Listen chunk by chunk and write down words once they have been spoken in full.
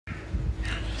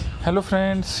Hello,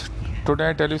 friends.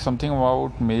 Today I tell you something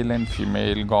about male and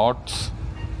female gods.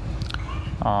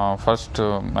 First,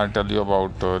 I'll tell you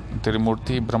about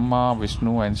Trimurti, Brahma,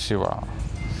 Vishnu, and Shiva.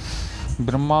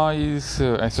 Brahma is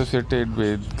associated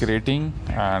with creating,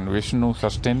 and Vishnu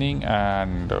sustaining,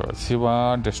 and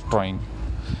Shiva destroying.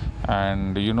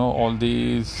 And all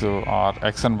these are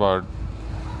action word.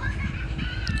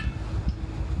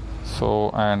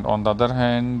 So, and on the other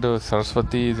hand,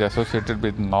 Saraswati is associated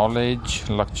with knowledge,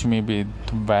 Lakshmi with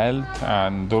wealth,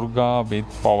 and Durga with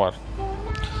power.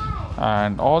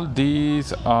 And all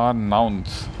these are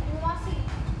nouns.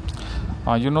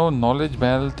 Knowledge,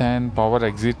 wealth, and power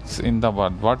exists in the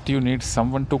world. What you need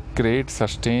someone to create,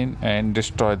 sustain, and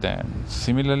destroy them.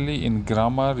 Similarly, in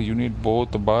grammar, you need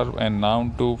both verb and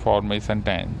noun to form a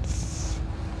sentence.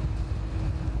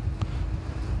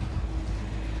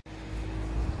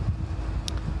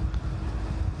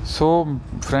 So,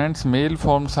 friends, male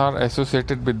forms are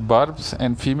associated with verbs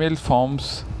and female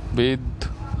forms with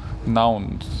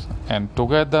nouns, and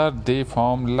together they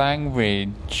form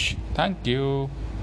language. Thank you.